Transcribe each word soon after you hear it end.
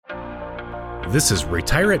This is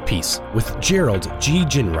Retire at Peace with Gerald G.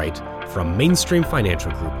 Ginwright from Mainstream Financial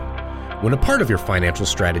Group. When a part of your financial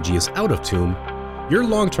strategy is out of tune, your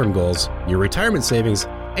long-term goals, your retirement savings,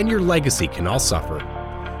 and your legacy can all suffer.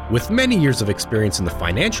 With many years of experience in the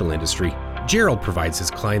financial industry, Gerald provides his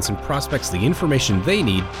clients and prospects the information they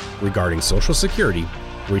need regarding Social Security,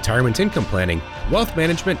 retirement income planning, wealth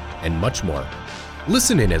management, and much more.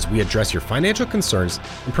 Listen in as we address your financial concerns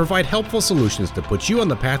and provide helpful solutions to put you on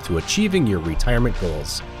the path to achieving your retirement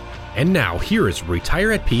goals. And now, here is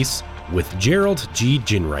Retire at Peace with Gerald G.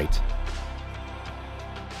 Ginwright.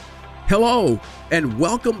 Hello, and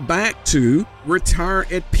welcome back to Retire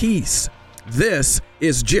at Peace. This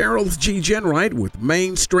is Gerald G. Ginwright with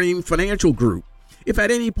Mainstream Financial Group. If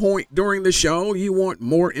at any point during the show you want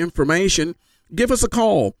more information, give us a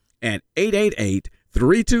call at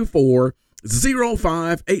 888-324-0589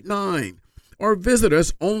 or visit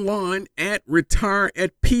us online at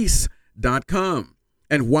retireatpeace.com.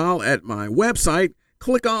 And while at my website,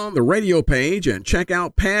 click on the radio page and check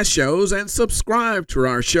out past shows and subscribe to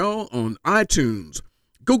our show on iTunes,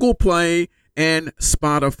 Google Play, and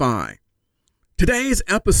Spotify. Today's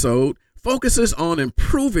episode focuses on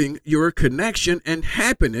improving your connection and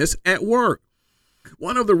happiness at work.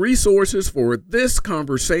 One of the resources for this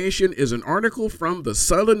conversation is an article from the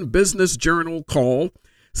Southern Business Journal called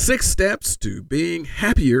 6 Steps to Being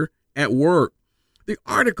Happier at Work. The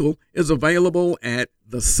article is available at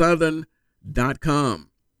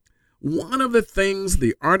thesouthern.com. One of the things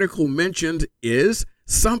the article mentioned is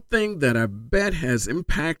something that I bet has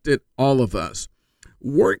impacted all of us.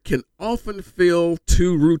 Work can often feel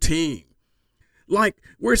too routine, like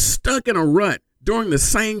we're stuck in a rut doing the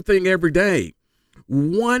same thing every day.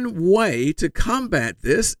 One way to combat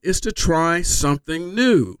this is to try something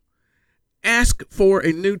new. Ask for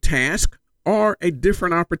a new task or a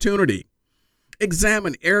different opportunity.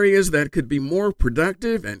 Examine areas that could be more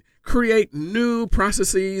productive and create new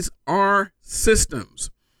processes or systems.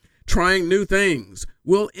 Trying new things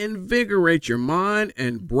will invigorate your mind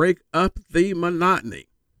and break up the monotony.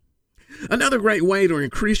 Another great way to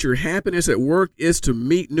increase your happiness at work is to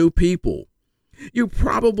meet new people. You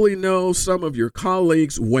probably know some of your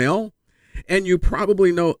colleagues well, and you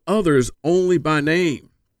probably know others only by name.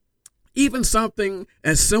 Even something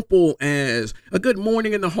as simple as a good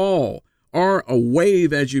morning in the hall or a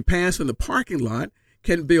wave as you pass in the parking lot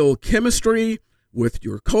can build chemistry with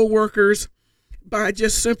your coworkers by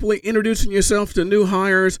just simply introducing yourself to new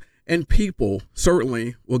hires, and people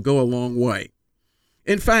certainly will go a long way.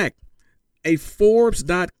 In fact, a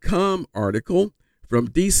Forbes.com article from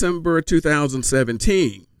December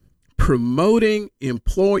 2017, promoting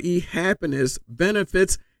employee happiness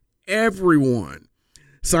benefits everyone,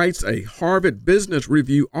 cites a Harvard Business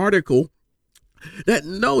Review article that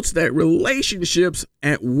notes that relationships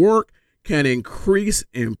at work can increase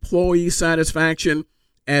employee satisfaction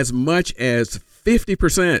as much as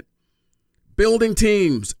 50%. Building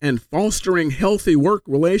teams and fostering healthy work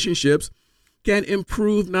relationships can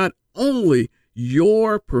improve not only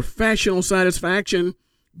your professional satisfaction,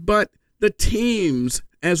 but the team's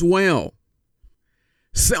as well.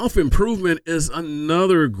 Self-improvement is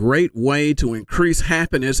another great way to increase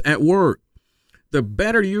happiness at work. The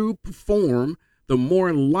better you perform, the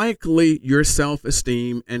more likely your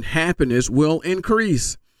self-esteem and happiness will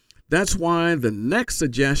increase. That's why the next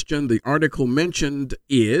suggestion the article mentioned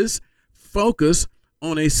is focus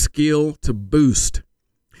on a skill to boost.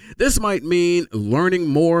 This might mean learning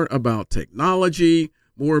more about technology,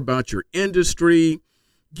 more about your industry,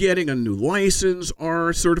 getting a new license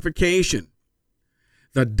or certification.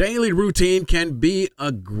 The daily routine can be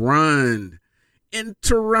a grind,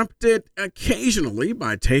 interrupted occasionally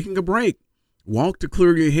by taking a break. Walk to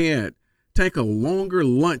clear your head. Take a longer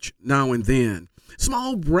lunch now and then.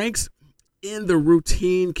 Small breaks in the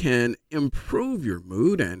routine can improve your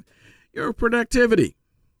mood and your productivity.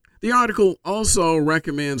 The article also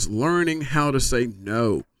recommends learning how to say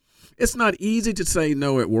no. It's not easy to say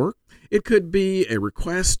no at work. It could be a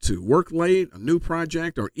request to work late, a new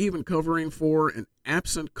project, or even covering for an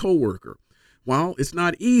absent coworker. While it's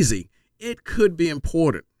not easy, it could be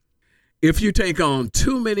important. If you take on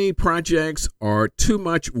too many projects or too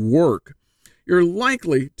much work, you're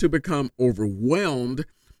likely to become overwhelmed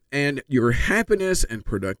and your happiness and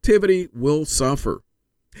productivity will suffer.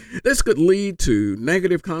 This could lead to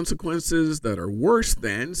negative consequences that are worse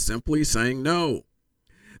than simply saying no.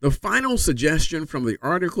 The final suggestion from the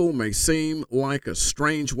article may seem like a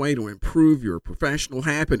strange way to improve your professional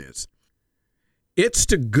happiness. It's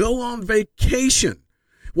to go on vacation.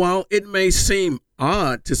 While it may seem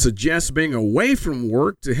odd to suggest being away from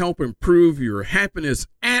work to help improve your happiness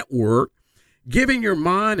at work, Giving your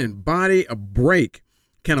mind and body a break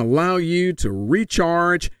can allow you to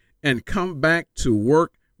recharge and come back to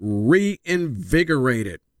work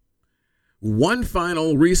reinvigorated. One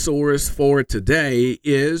final resource for today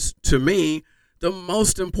is, to me, the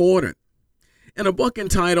most important. In a book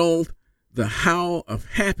entitled The How of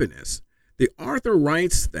Happiness, the author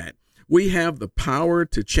writes that we have the power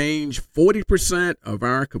to change 40% of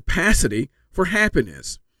our capacity for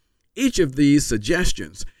happiness. Each of these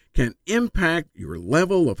suggestions can impact your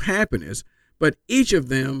level of happiness, but each of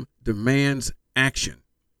them demands action.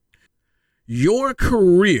 Your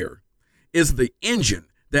career is the engine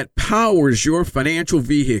that powers your financial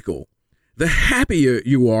vehicle. The happier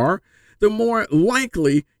you are, the more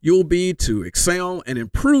likely you'll be to excel and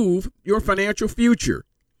improve your financial future.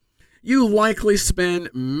 You likely spend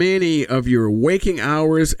many of your waking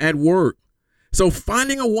hours at work, so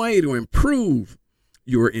finding a way to improve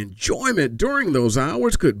your enjoyment during those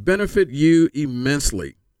hours could benefit you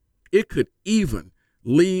immensely. It could even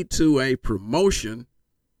lead to a promotion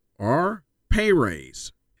or pay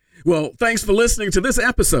raise. Well, thanks for listening to this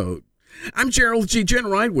episode. I'm Gerald G.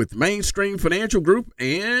 Ginwright with Mainstream Financial Group,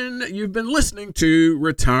 and you've been listening to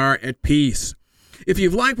Retire at Peace. If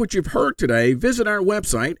you've liked what you've heard today, visit our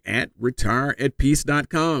website at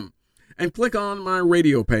retireatpeace.com and click on my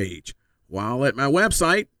radio page. While at my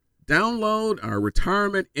website, download our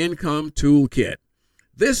Retirement Income Toolkit.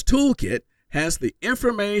 This toolkit has the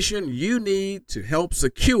information you need to help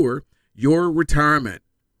secure your retirement.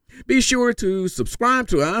 Be sure to subscribe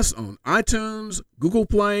to us on iTunes, Google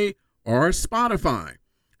Play, or Spotify.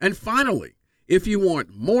 And finally, if you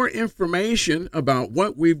want more information about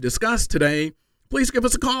what we've discussed today, please give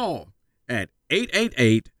us a call at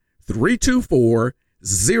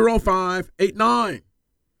 888-324-0589.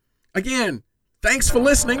 Again, thanks for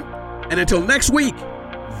listening, and until next week,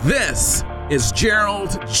 this is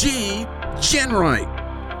Gerald G. Ginwright.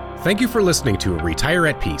 Thank you for listening to Retire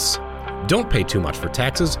at Peace. Don't pay too much for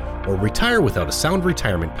taxes or retire without a sound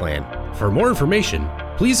retirement plan. For more information,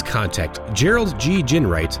 please contact Gerald G.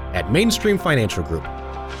 Ginwright at Mainstream Financial Group.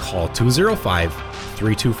 Call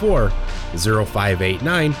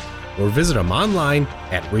 205-324-0589 or visit them online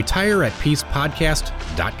at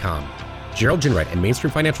retireatpeacepodcast.com. Gerald Ginwright and Mainstream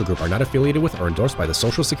Financial Group are not affiliated with or endorsed by the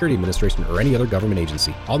Social Security Administration or any other government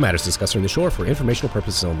agency. All matters discussed during the show are for informational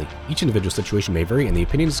purposes only. Each individual situation may vary, and the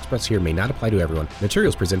opinions expressed here may not apply to everyone.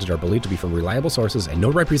 Materials presented are believed to be from reliable sources, and no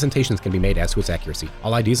representations can be made as to its accuracy.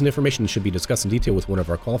 All ideas and information should be discussed in detail with one of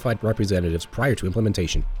our qualified representatives prior to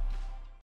implementation.